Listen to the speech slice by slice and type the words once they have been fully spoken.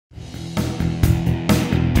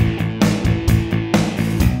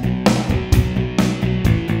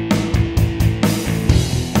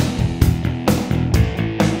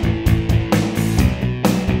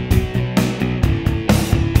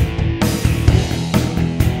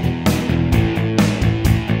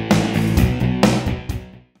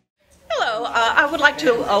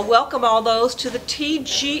to welcome all those to the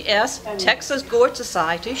TGS, Texas Gourd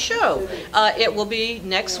Society show. It will be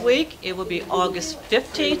next week. It will be August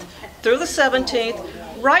 15th through the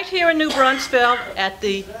 17th, right here in New Brunswick at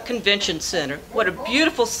the Convention Center. What a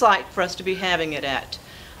beautiful site for us to be having it at.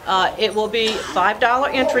 It will be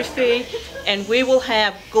 $5 entry fee, and we will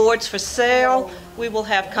have gourds for sale. We will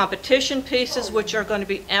have competition pieces, which are going to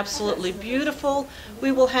be absolutely beautiful.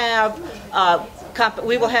 We will have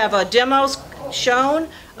demos shown.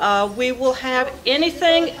 We will have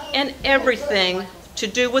anything and everything to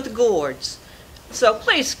do with gourds. So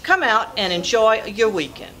please come out and enjoy your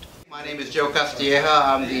weekend. My name is Joe Castilleja.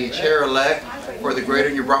 I'm the chair-elect for the Greater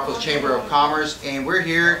New Braunfels Chamber of Commerce, and we're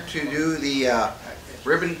here to do the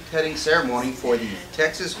ribbon-cutting ceremony for the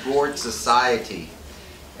Texas Gourd Society.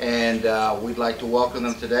 And we'd like to welcome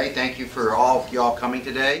them today. Thank you for all of y'all coming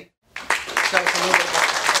today.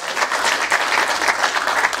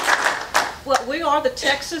 Well, we are the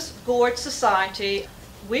Texas Gourd Society.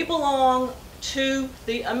 We belong to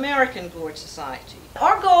the American Gourd Society.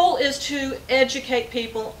 Our goal is to educate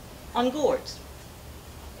people on gourds.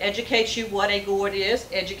 Educate you what a gourd is,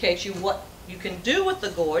 educate you what you can do with the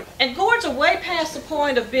gourd. And gourds are way past the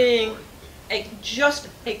point of being just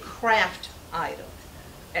a craft item.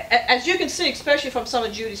 As you can see, especially from some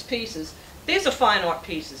of Judy's pieces, these are fine art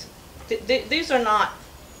pieces. These are not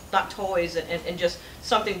toys and just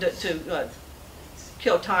something to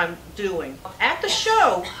kill time doing. At the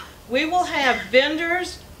show, we will have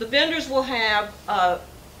vendors. The vendors will have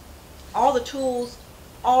all the tools,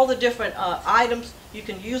 all the different items you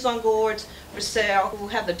can use on gourds for sale. We'll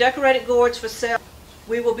have the decorated gourds for sale.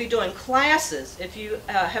 We will be doing classes. If you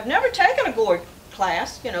have never taken a gourd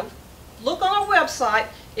class, look on our website.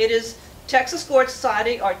 It is Texas Gourd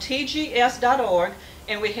Society, or tgs.org,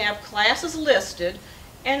 and we have classes listed,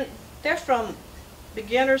 and they're from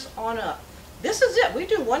beginners on up. This is it. We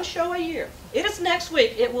do one show a year. It is next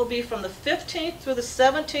week. It will be from the 15th through the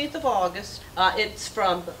 17th of August. It's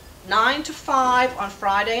from 9 to 5 on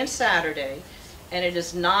Friday and Saturday, and it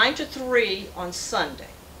is 9 to 3 on Sunday.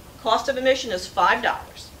 Cost of admission is $5,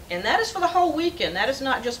 and that is for the whole weekend. That is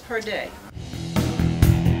not just per day.